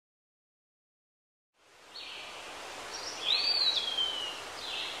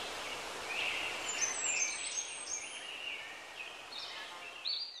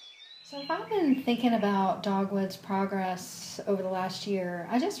So if I've been thinking about Dogwood's progress over the last year,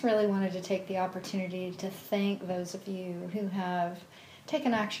 I just really wanted to take the opportunity to thank those of you who have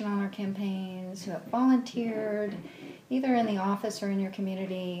taken action on our campaigns, who have volunteered, either in the office or in your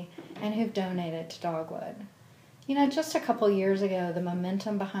community, and who've donated to Dogwood. You know, just a couple years ago, the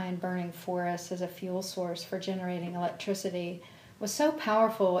momentum behind burning forests as a fuel source for generating electricity was so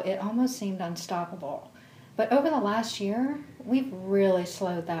powerful it almost seemed unstoppable. But over the last year, we've really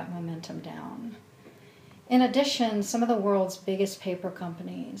slowed that momentum down. In addition, some of the world's biggest paper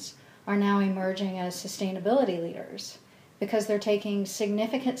companies are now emerging as sustainability leaders because they're taking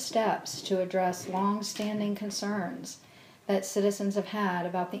significant steps to address long-standing concerns that citizens have had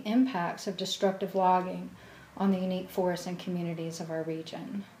about the impacts of destructive logging on the unique forests and communities of our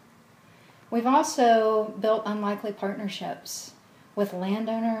region. We've also built unlikely partnerships with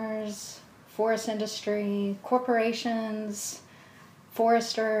landowners, forest industry, corporations,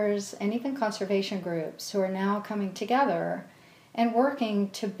 foresters, and even conservation groups who are now coming together and working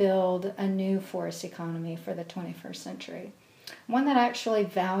to build a new forest economy for the 21st century. One that actually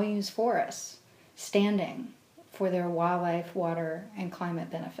values forests, standing for their wildlife, water, and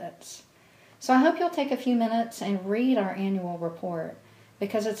climate benefits. So I hope you'll take a few minutes and read our annual report,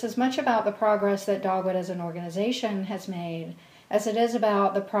 because it's as much about the progress that Dogwood as an organization has made as it is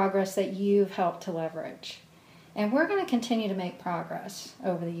about the progress that you've helped to leverage. And we're going to continue to make progress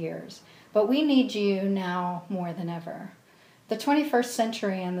over the years, but we need you now more than ever. The 21st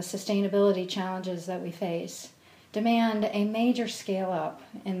century and the sustainability challenges that we face demand a major scale up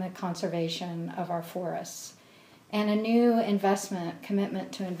in the conservation of our forests and a new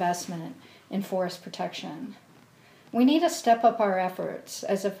commitment to investment in forest protection. We need to step up our efforts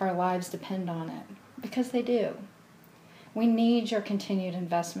as if our lives depend on it, because they do. We need your continued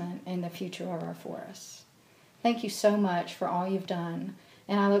investment in the future of our forests. Thank you so much for all you've done,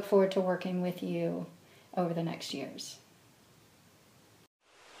 and I look forward to working with you over the next years.